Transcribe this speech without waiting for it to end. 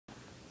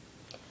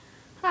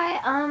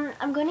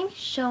I'm going to be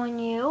showing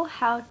you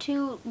how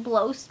to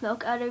blow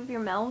smoke out of your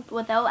mouth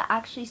without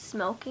actually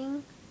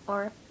smoking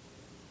or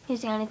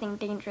using anything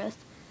dangerous.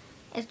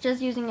 It's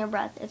just using your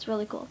breath. It's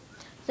really cool.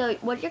 So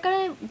what you're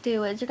going to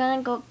do is you're going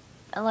to go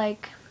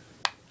like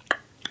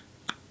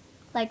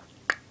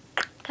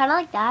kind of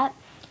like that,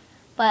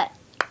 but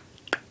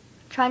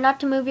try not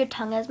to move your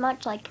tongue as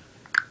much, and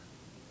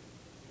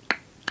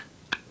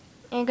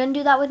you're going to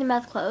do that with your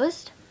mouth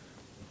closed.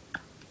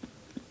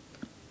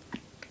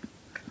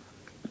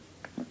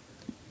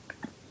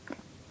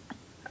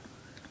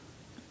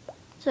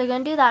 So you're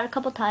going to do that a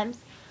couple times,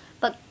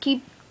 but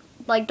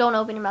don't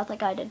open your mouth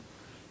like I did.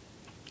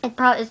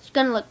 It's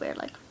going to look weird,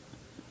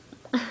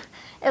 it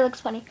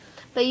looks funny.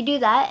 But you do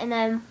that, and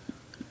then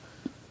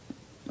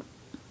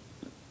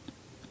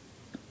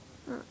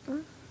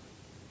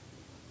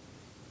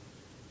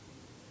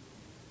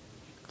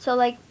so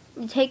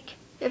you take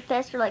your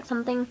fist or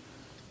something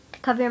to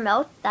cover your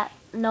mouth that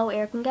no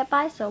air can get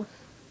by, so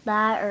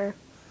that or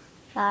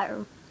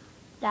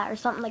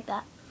something like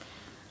that.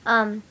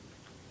 And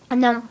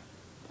then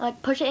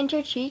push it into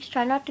your cheeks.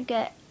 Try not to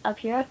get up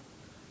here,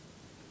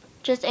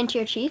 just into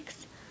your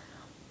cheeks.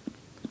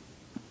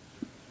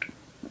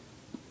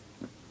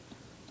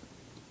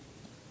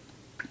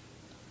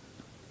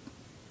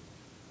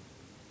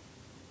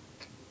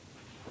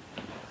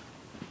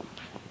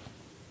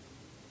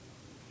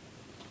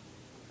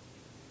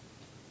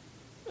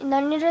 And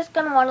then you're just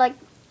gonna want to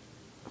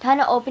kind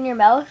of open your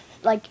mouth.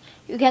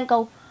 You can't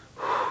go.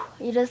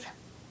 You just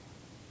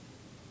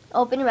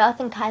open your mouth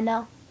and kind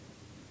of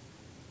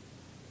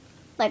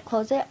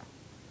close it.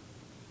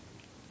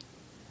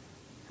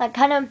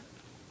 Kind of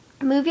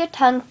move your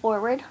tongue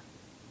forward,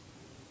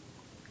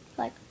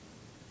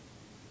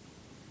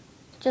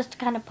 just to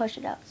kind of push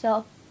it out.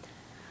 So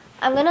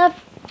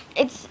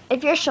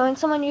if you're showing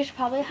someone, you should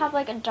probably have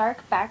a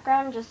dark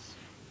background, just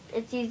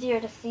it's easier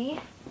to see.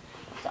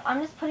 So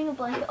I'm just putting a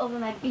blanket over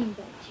my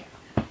beanbags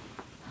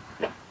here.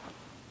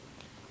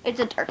 It's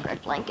a dark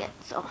red blanket,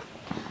 so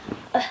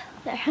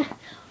there.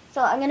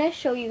 So I'm gonna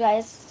show you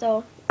guys.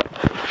 So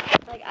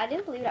I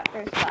didn't believe it at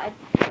first, but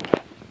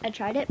I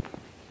tried it.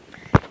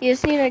 You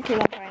just need to keep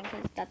on trying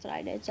because that's what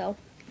I did. So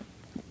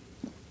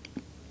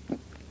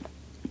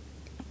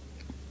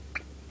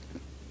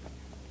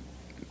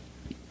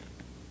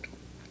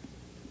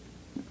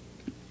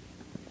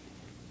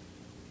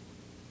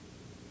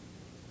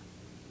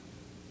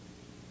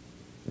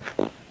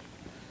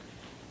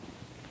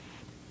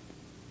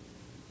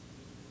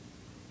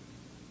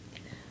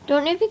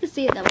don't know if you can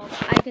see it that well,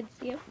 but I could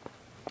see it.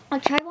 I'll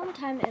try one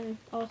time and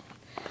I'll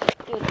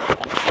do it.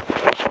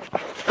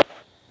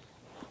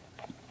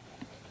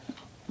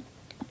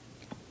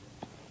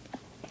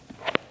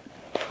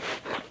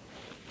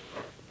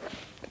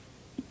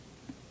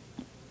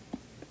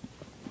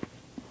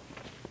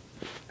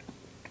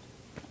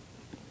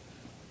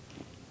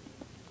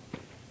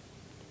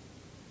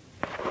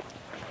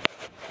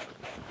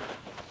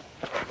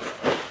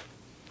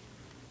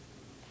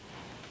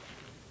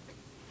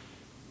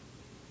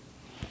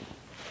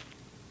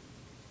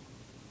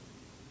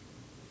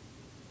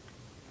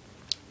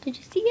 Did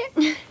you see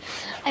it?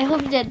 I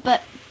hope you did,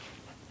 but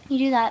you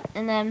do that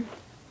and then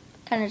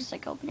kind of just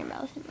open your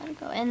mouth and let it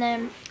go. And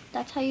then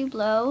that's how you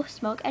blow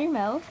smoke out your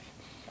mouth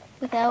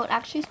without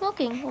actually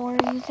smoking or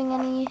using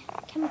any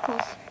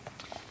chemicals.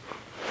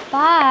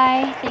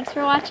 Bye. Thanks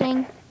for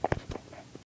watching.